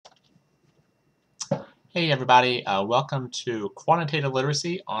Hey everybody, welcome to Quantitative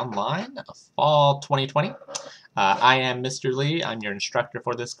Literacy Online, Fall 2020. I am Mr. Lee, I'm your instructor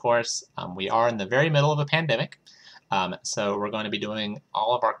for this course. We are in the very middle of a pandemic, so we're going to be doing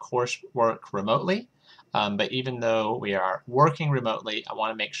all of our coursework remotely. But even though we are working remotely, I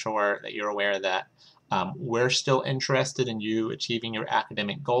want to make sure that you're aware that we're still interested in you achieving your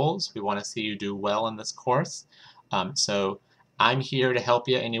academic goals. We want to see you do well in this course. So I'm here to help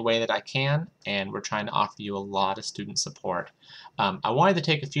you any way that I can, and we're trying to offer you a lot of student support. I wanted to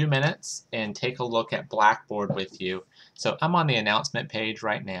take a few minutes and take a look at Blackboard with you. So I'm on the announcement page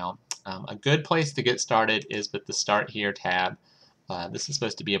right now. A good place to get started is with the Start Here tab. This is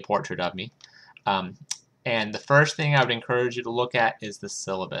supposed to be a portrait of me. Um, and the first thing I would encourage you to look at is the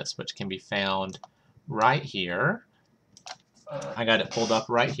syllabus, which can be found right here. I got it pulled up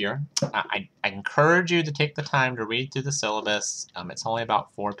right here. I encourage you to take the time to read through the syllabus. It's only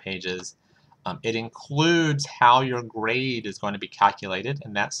about 4 pages. It includes how your grade is going to be calculated,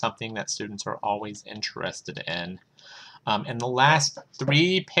 and that's something that students are always interested in. And the last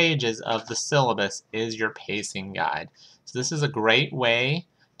 3 pages of the syllabus is your pacing guide. So this is a great way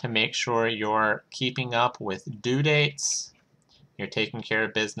to make sure you're keeping up with due dates, you're taking care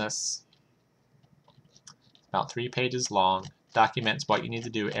of business. About 3 pages long, documents what you need to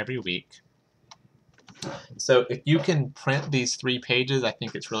do every week. So if you can print these 3 pages, I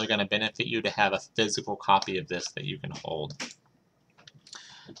think it's really going to benefit you to have a physical copy of this that you can hold.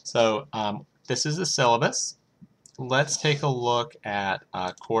 So this is the syllabus. Let's take a look at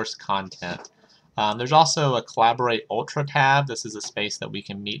course content. There's also a Collaborate Ultra tab. This is a space that we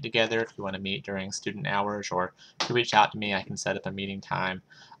can meet together if you want to meet during student hours, or to reach out to me, I can set up a meeting time.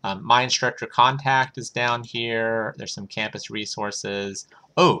 My instructor contact is down here. There's some campus resources.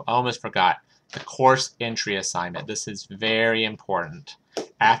 Oh, I almost forgot. The course entry assignment. This is very important.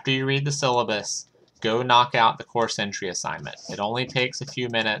 After you read the syllabus, go knock out the course entry assignment. It only takes a few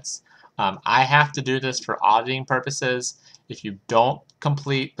minutes. I have to do this for auditing purposes. If you don't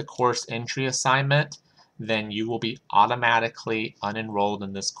complete the course entry assignment, then you will be automatically unenrolled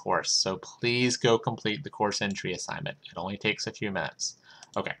in this course. So please go complete the course entry assignment. It only takes a few minutes.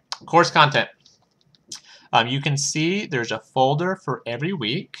 Okay, course content. You can see there's a folder for every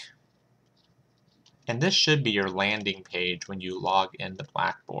week. And this should be your landing page when you log into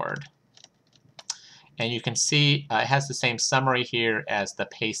Blackboard. And you can see it has the same summary here as the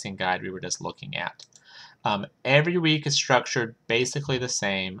pacing guide we were just looking at. Every week is structured basically the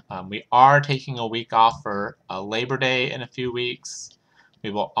same. We are taking a week off for Labor Day in a few weeks. We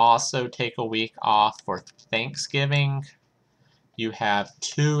will also take a week off for Thanksgiving. You have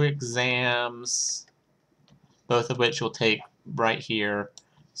 2 exams, both of which you'll take right here.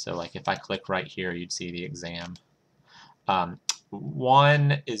 So like if I click right here, you'd see the exam.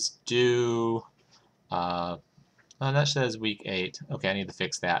 One is due that says week 8. Okay, I need to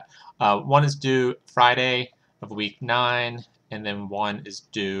fix that. One is due Friday of week 9, and then one is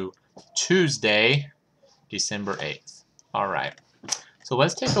due Tuesday, December 8th. All right, so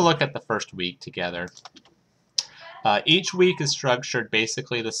let's take a look at the first week together. Each week is structured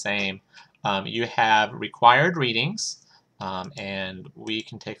basically the same. You have required readings, and we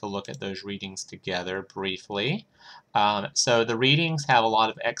can take a look at those readings together briefly. So the readings have a lot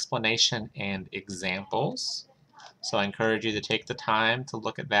of explanation and examples. So I encourage you to take the time to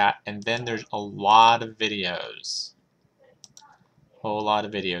look at that. And then there's a lot of videos. A whole lot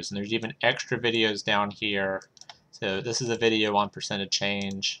of videos. And there's even extra videos down here. So this is a video on percentage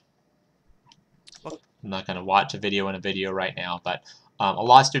change. I'm not going to watch a video in a video right now, but a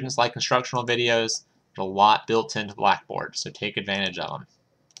lot of students like instructional videos. There's a lot built into Blackboard, so take advantage of them.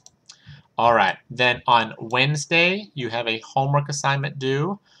 All right, then on Wednesday, you have a homework assignment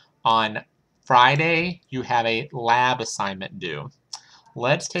due. On Friday, you have a lab assignment due.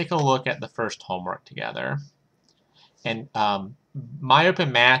 Let's take a look at the first homework together. And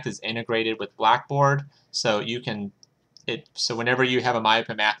MyOpenMath is integrated with Blackboard, so you can, so whenever you have a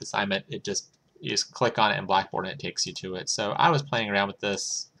MyOpenMath assignment, you just click on it in Blackboard and it takes you to it. So I was playing around with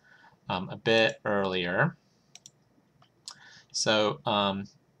this a bit earlier. So I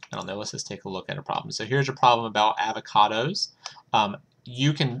don't know, let's just take a look at a problem. So here's a problem about avocados.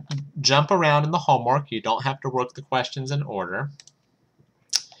 You can jump around in the homework. You don't have to work the questions in order.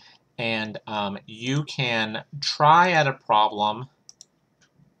 And you can try at a problem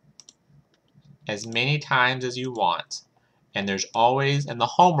as many times as you want. And there's always, in the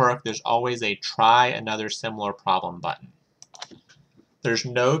homework, there's always a try another similar problem button. There's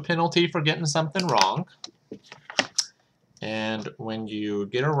no penalty for getting something wrong. And when you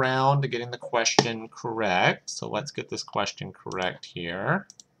get around to getting the question correct, so let's get this question correct here.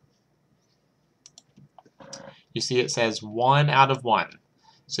 You see it says 1 out of 1.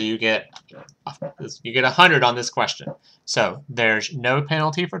 So you get 100 on this question. So there's no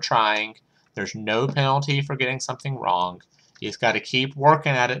penalty for trying. There's no penalty for getting something wrong. You just got to keep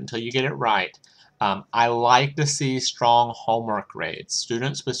working at it until you get it right. I like to see strong homework grades.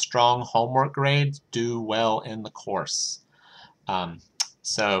 Students with strong homework grades do well in the course.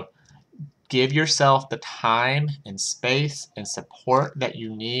 So give yourself the time and space and support that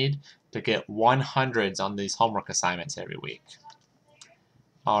you need to get 100s on these homework assignments every week.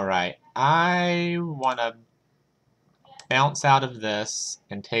 All right, I want to bounce out of this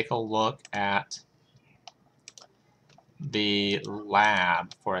and take a look at the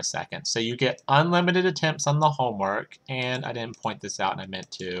lab for a second. So you get unlimited attempts on the homework, and I didn't point this out and I meant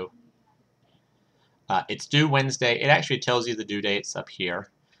to. It's due Wednesday. It actually tells you the due dates up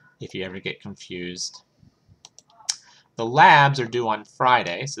here if you ever get confused. The labs are due on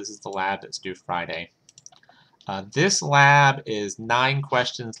Friday, so this is the lab that's due Friday. This lab is 9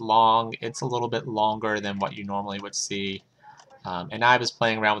 questions long. It's a little bit longer than what you normally would see. And I was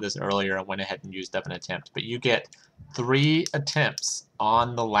playing around with this earlier and went ahead and used up an attempt. But you get 3 attempts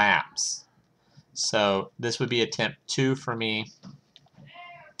on the labs. So this would be attempt 2 for me.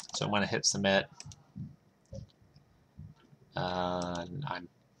 So I'm going to hit submit. I'm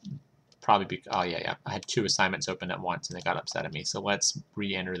probably, oh yeah, I had 2 assignments open at once and they got upset at me. So let's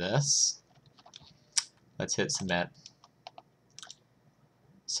re-enter this. Let's hit submit.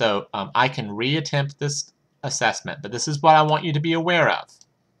 So I can reattempt this assessment, but this is what I want you to be aware of.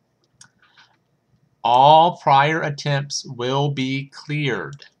 All prior attempts will be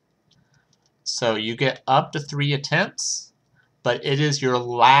cleared. So you get up to 3 attempts, but it is your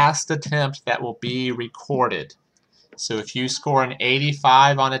last attempt that will be recorded. So if you score an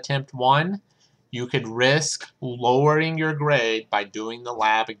 85 on attempt 1, you could risk lowering your grade by doing the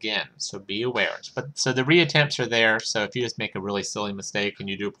lab again. So be aware. So the reattempts are there, so if you just make a really silly mistake and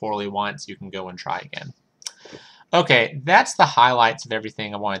you do poorly once, you can go and try again. Okay, that's the highlights of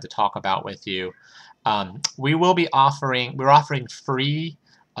everything I wanted to talk about with you. We're offering free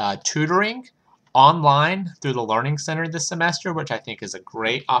tutoring online through the Learning Center this semester, which I think is a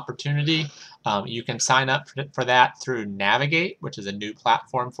great opportunity. You can sign up for that through Navigate, which is a new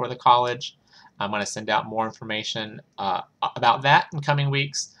platform for the college. I'm going to send out more information about that in coming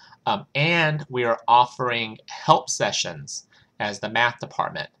weeks. And we are offering help sessions as the math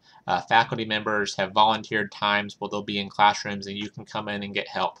department. Faculty members have volunteered times where they'll be in classrooms and you can come in and get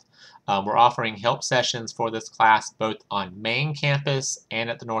help. We're offering help sessions for this class both on main campus and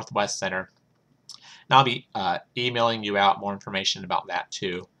at the Northwest Center. And I'll be emailing you out more information about that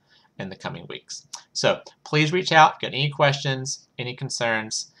too in the coming weeks. So please reach out, get any questions, any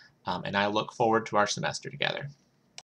concerns, and I look forward to our semester together.